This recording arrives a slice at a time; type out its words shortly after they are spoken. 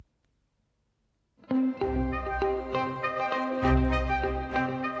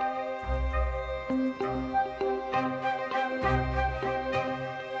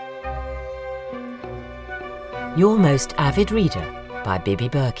Your Most Avid Reader by Bibi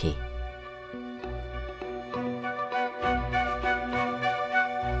Berkey.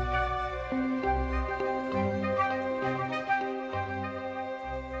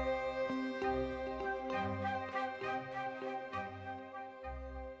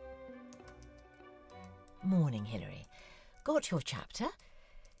 Morning, Hilary. Got your chapter?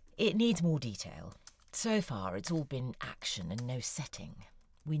 It needs more detail. So far, it's all been action and no setting.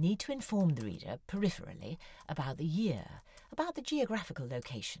 We need to inform the reader, peripherally, about the year, about the geographical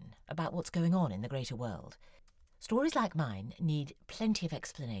location, about what's going on in the greater world. Stories like mine need plenty of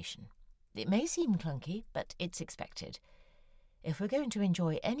explanation. It may seem clunky, but it's expected. If we're going to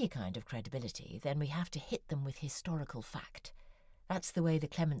enjoy any kind of credibility, then we have to hit them with historical fact. That's the way the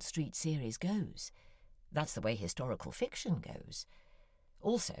Clement Street series goes. That's the way historical fiction goes.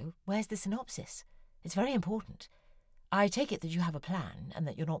 Also, where's the synopsis? It's very important. I take it that you have a plan and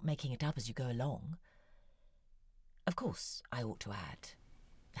that you're not making it up as you go along. Of course, I ought to add.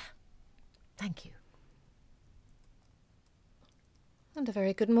 Thank you. And a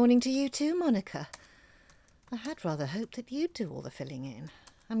very good morning to you too, Monica. I had rather hoped that you'd do all the filling in.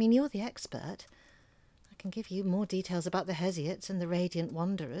 I mean, you're the expert. I can give you more details about the Hesiates and the Radiant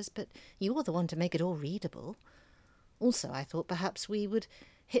Wanderers, but you're the one to make it all readable. Also, I thought perhaps we would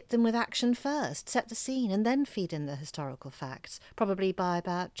hit them with action first, set the scene, and then feed in the historical facts, probably by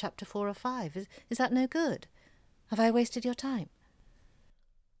about chapter 4 or 5. Is that no good? Have I wasted your time?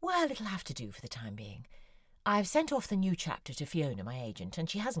 Well, it'll have to do for the time being. I've sent off the new chapter to Fiona, my agent, and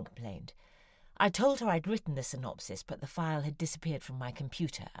she hasn't complained. I told her I'd written the synopsis, but the file had disappeared from my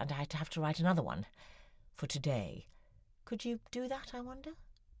computer, and I'd have to write another one for today. Could you do that, I wonder?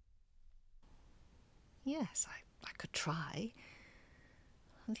 Yes, I could try.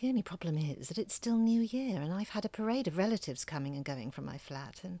 The only problem is that it's still New Year, and I've had a parade of relatives coming and going from my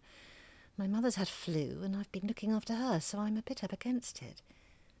flat, and my mother's had flu, and I've been looking after her, so I'm a bit up against it.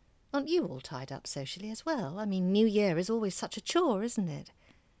 Aren't you all tied up socially as well? I mean, New Year is always such a chore, isn't it?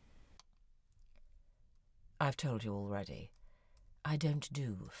 I've told you already. I don't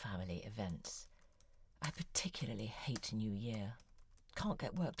do family events. I particularly hate New Year. Can't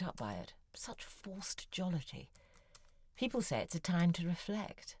get worked up by it. Such forced jollity. People say it's a time to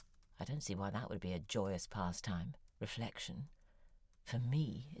reflect. I don't see why that would be a joyous pastime. Reflection. For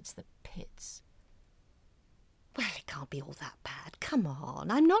me, it's the pits. Well, it can't be all that bad. Come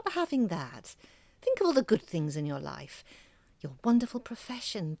on, I'm not having that. Think of all the good things in your life. Your wonderful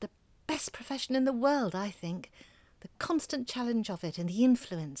profession, the best profession in the world, I think. The constant challenge of it and the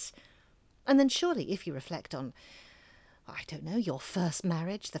influence. And then surely, if you reflect on, I don't know, your first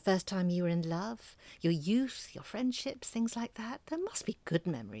marriage, the first time you were in love, your youth, your friendships, things like that, there must be good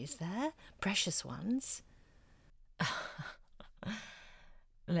memories there, precious ones.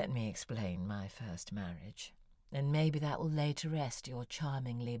 Let me explain my first marriage, and maybe that will lay to rest your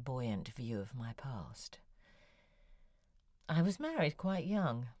charmingly buoyant view of my past. I was married quite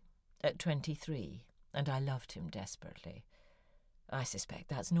young, at 23, and I loved him desperately. I suspect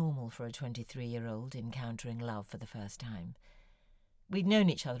that's normal for a 23-year-old encountering love for the first time. We'd known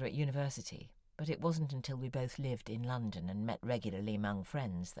each other at university, but it wasn't until we both lived in London and met regularly among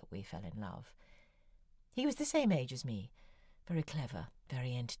friends that we fell in love. He was the same age as me, very clever,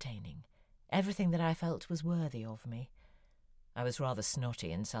 very entertaining. Everything that I felt was worthy of me. I was rather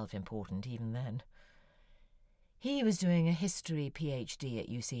snotty and self-important even then. He was doing a history PhD at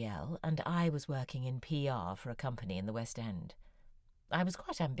UCL, and I was working in PR for a company in the West End. I was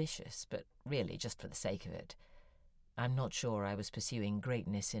quite ambitious, but really just for the sake of it. I'm not sure I was pursuing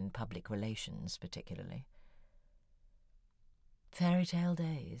greatness in public relations particularly. Fairy tale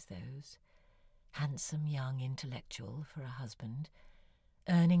days, those. Handsome young intellectual for a husband,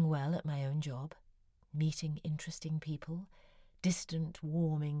 earning well at my own job, meeting interesting people, distant,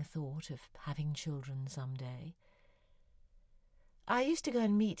 warming thought of having children someday. I used to go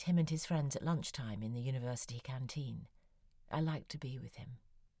and meet him and his friends at lunchtime in the university canteen. I liked to be with him.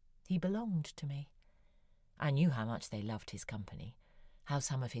 He belonged to me. I knew how much they loved his company, how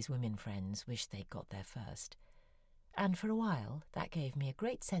some of his women friends wished they'd got there first. And for a while, that gave me a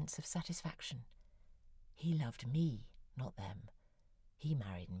great sense of satisfaction. He loved me, not them. He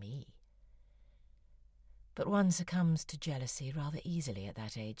married me. But one succumbs to jealousy rather easily at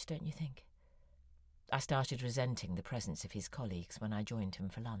that age, don't you think? I started resenting the presence of his colleagues when I joined him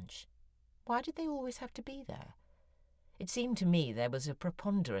for lunch. Why did they always have to be there? It seemed to me there was a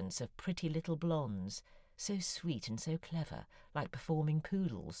preponderance of pretty little blondes, so sweet and so clever, like performing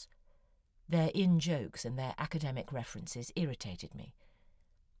poodles. Their in-jokes and their academic references irritated me.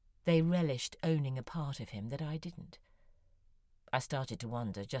 They relished owning a part of him that I didn't. I started to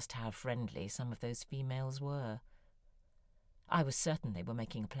wonder just how friendly some of those females were. I was certain they were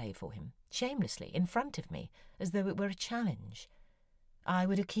making a play for him, shamelessly, in front of me, as though it were a challenge. I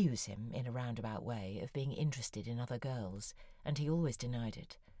would accuse him, in a roundabout way, of being interested in other girls, and he always denied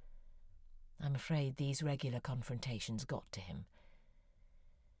it. I'm afraid these regular confrontations got to him.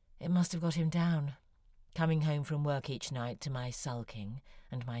 It must have got him down, coming home from work each night to my sulking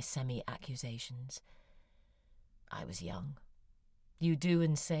and my semi-accusations. I was young. You do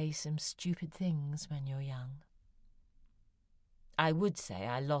and say some stupid things when you're young. I would say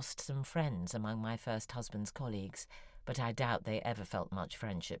I lost some friends among my first husband's colleagues, but I doubt they ever felt much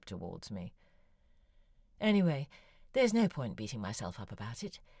friendship towards me. Anyway, there's no point beating myself up about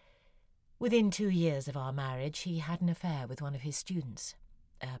it. Within 2 years of our marriage, he had an affair with one of his students,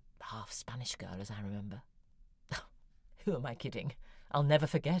 a half-Spanish girl, as I remember. Who am I kidding? I'll never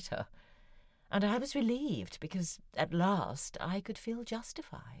forget her. And I was relieved, because at last I could feel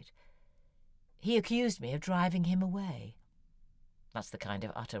justified. He accused me of driving him away. That's the kind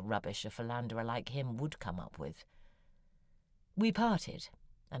of utter rubbish a philanderer like him would come up with. We parted,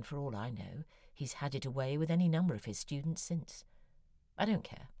 and for all I know, he's had it away with any number of his students since. I don't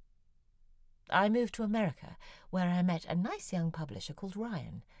care. I moved to America, where I met a nice young publisher called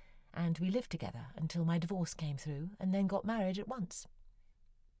Ryan, and we lived together until my divorce came through, and then got married at once.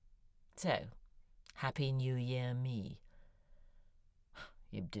 So, Happy New Year, me.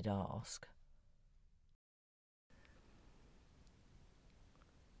 You did ask.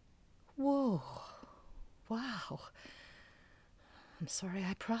 Whoa. Wow. I'm sorry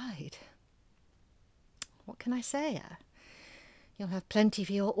I pried. What can I say? You'll have plenty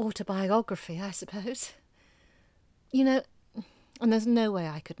for your autobiography, I suppose. You know, and there's no way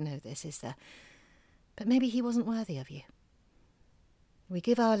I could know this, is there? But maybe he wasn't worthy of you. We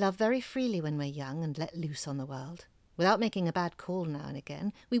give our love very freely when we're young and let loose on the world. Without making a bad call now and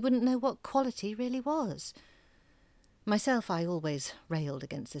again, we wouldn't know what quality really was. Myself, I always railed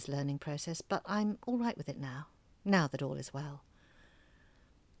against this learning process, but I'm all right with it now that all is well.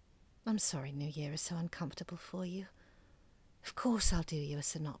 I'm sorry New Year is so uncomfortable for you. Of course I'll do you a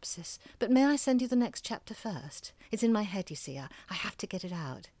synopsis, but may I send you the next chapter first? It's in my head, you see. I have to get it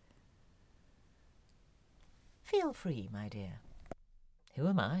out. Feel free, my dear. Who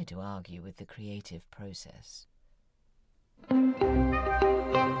am I to argue with the creative process?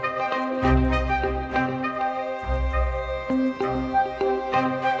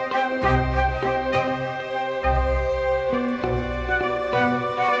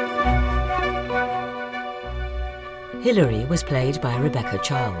 Hilary was played by Rebecca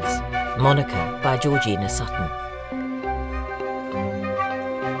Charles, Monica by Georgina Sutton.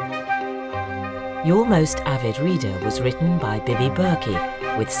 Your Most Avid Reader was written by Bibi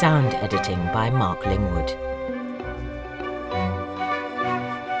Berkey, with sound editing by Mark Lingwood.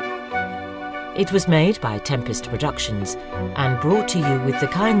 It was made by Tempest Productions and brought to you with the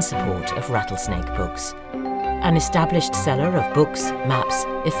kind support of Rattlesnake Books, an established seller of books, maps,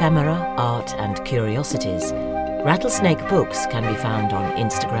 ephemera, art and curiosities. Rattlesnake Books can be found on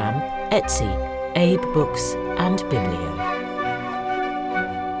Instagram, Etsy, Abe Books and Biblio.